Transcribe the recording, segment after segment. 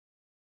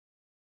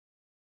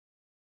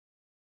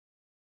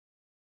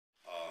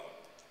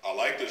I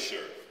like this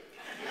shirt.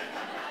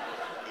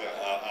 Yeah,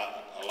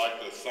 I like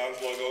the Suns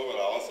logo, but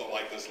I also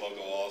like this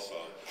logo also.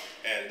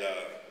 And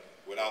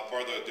without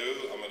further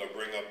ado, I'm going to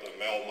bring up the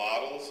male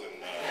models,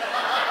 and we'll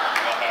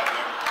have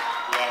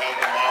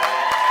them model.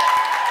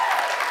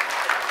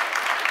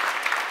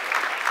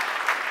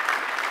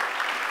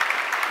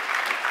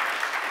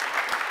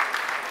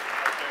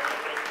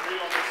 Okay, three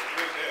on this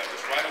split here,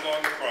 just right along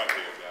the front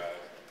here, guys.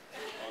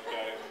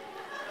 Okay.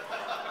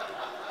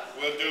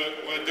 We'll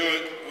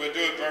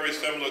do it very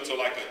similar to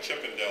like a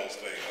Chippendales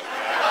thing. Okay?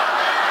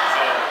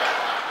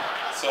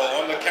 So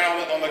on the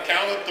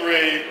count of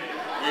three,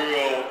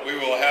 we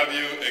will have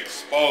you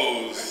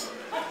expose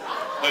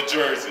the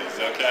jerseys.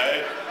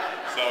 Okay?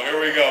 So here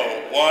we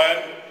go. 1,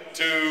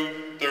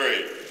 2,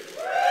 3.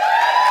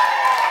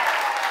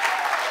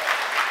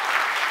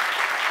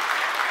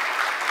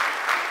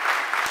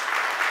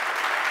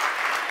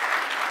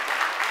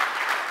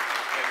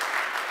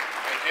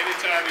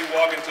 Anytime you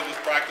walk into this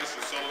practice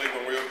facility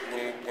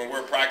when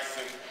we're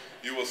practicing,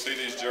 you will see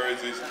these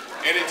jerseys.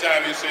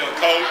 Anytime you see a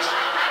coach,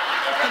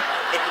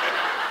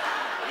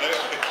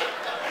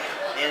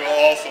 they will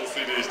also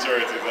see these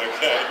jerseys,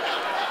 okay?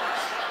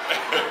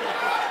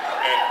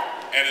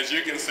 and as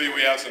you can see,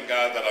 we have some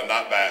guys that are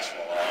not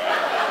bashful, all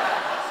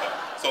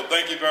right? So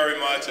thank you very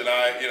much, and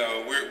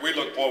we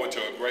look forward to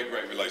a great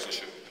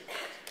relationship.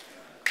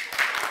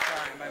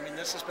 I mean,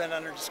 this has been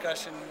under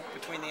discussion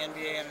between the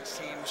NBA and its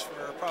teams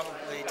for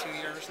probably 2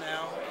 years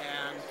now,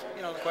 and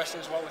the question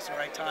is, what was the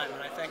right time?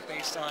 And I think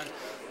based on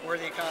where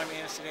the economy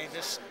is today,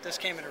 this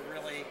came at a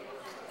really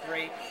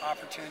great,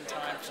 opportune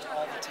time for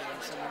all the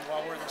teams. And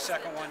while we're the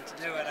second one to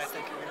do it, I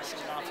think you're going to see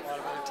an awful lot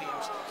of other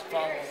teams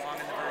follow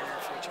along in the very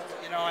near future.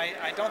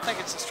 I don't think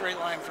it's a straight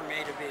line from A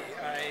to B.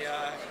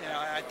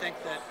 I think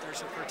that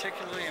there's a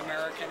particularly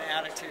American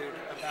attitude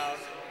about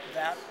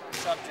that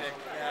subject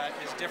that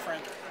is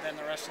different than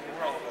the rest of the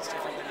world. It's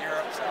different than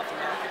Europe, South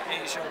America,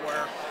 Asia,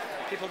 where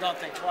people don't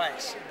think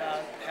twice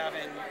about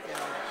having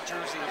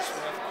jerseys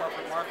with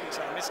corporate markings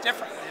on them. It's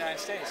different in the United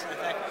States, and I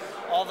think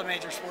all the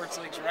major sports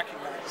leagues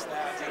recognize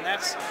that, and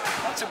that's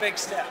a big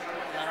step.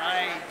 And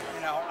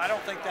I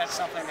don't think that's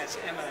something that's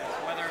imminent.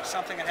 Whether it's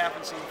something that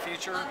happens in the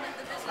future,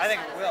 I think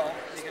it will,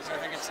 because I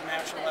think it's a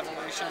natural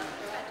evolution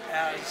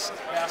as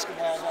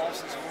basketball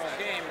evolves as a world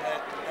game,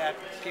 that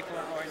people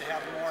are going to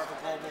have more of a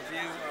global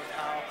view of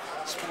how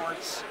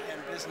sports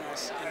and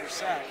business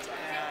intersect.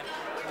 And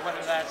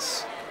whether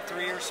that's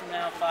 3 years from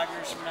now, 5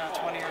 years from now,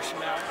 20 years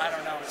from now, I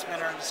don't know. It's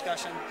been under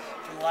discussion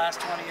for the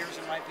last 20 years.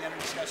 It might be under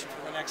discussion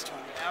for the next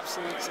 20.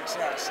 Absolute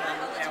success.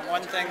 And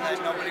one thing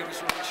that nobody was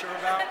really sure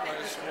about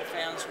was, will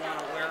fans want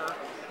to wear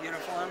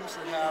uniforms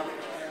that have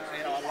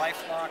a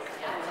LifeLock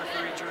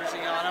Mercury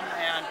jersey on them?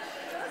 And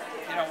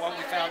what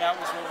we found out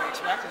was what we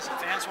expect is that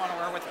fans want to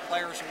wear what the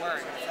players are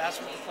wearing. If that's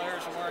what the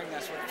players are wearing,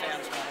 that's what the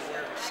fans want to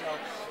wear. So,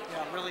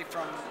 really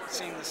from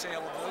seeing the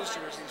sale of those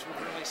jerseys,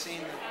 we've really seen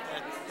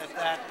that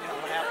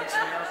what happens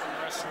in Europe and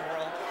the rest of the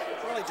world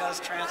really does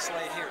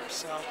translate here.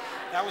 So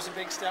that was a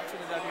big step for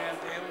the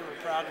WNBA. We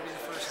were proud to be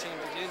the first team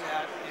to do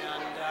that.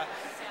 And,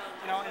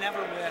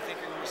 inevitably, I think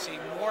you're going to see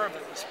more of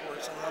it in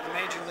sports. Although the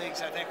major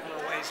leagues, I think, we're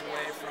a ways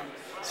away from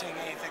seeing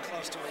anything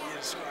close to what you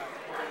described.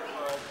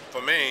 Well,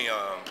 for me,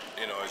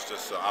 it's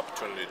just an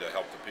opportunity to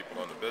help the people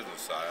on the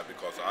business side,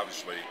 because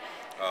obviously,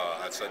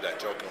 I said that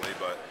jokingly,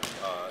 but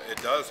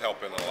it does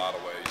help in a lot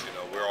of ways.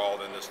 We're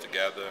all in this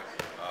together.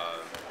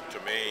 To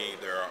me,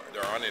 there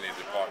aren't any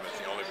departments.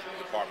 The only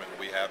department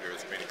we have here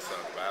is Phoenix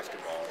Suns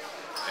basketball,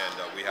 and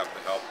we have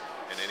to help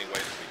in any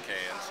way that we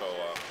can. So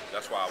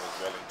that's why I was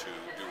willing to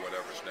do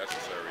whatever's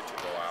necessary to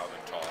go out and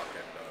talk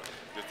and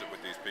visit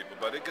with these people.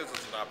 But it gives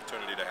us an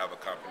opportunity to have a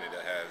company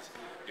that has,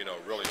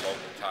 really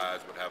local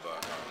ties, but have a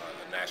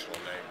national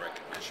name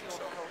recognition.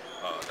 So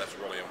that's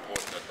really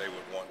important, that they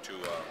would want to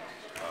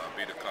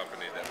be the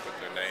company that put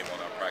their name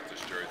on our practice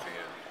jersey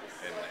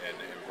and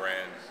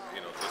brand,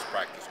 this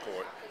practice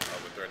court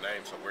with their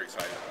name. So we're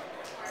excited about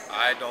it.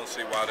 I don't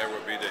see why there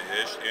would be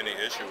any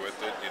issue with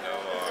it.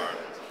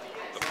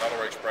 The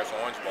Federal Express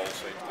Orange Bowl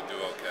seems to do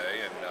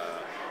okay, and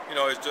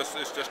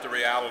it's just the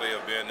reality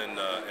of being in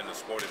the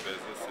sporting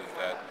business is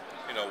that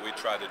we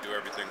try to do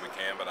everything we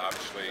can, but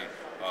obviously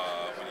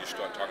when you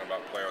start talking about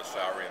player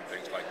salary and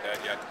things like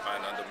that, you have to find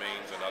other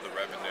means and other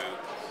revenue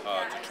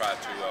to try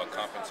to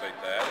compensate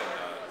that.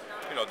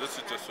 And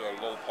this is just a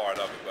little part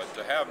of it. But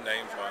to have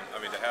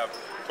to have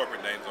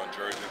corporate names on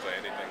jerseys or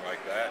anything like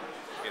that,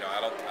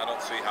 I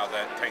don't see how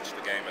that taints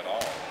the game at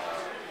all.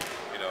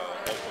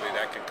 Hopefully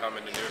that can come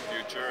in the near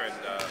future, and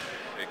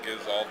it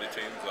gives all the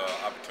teams an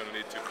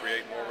opportunity to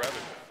create more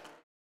revenue.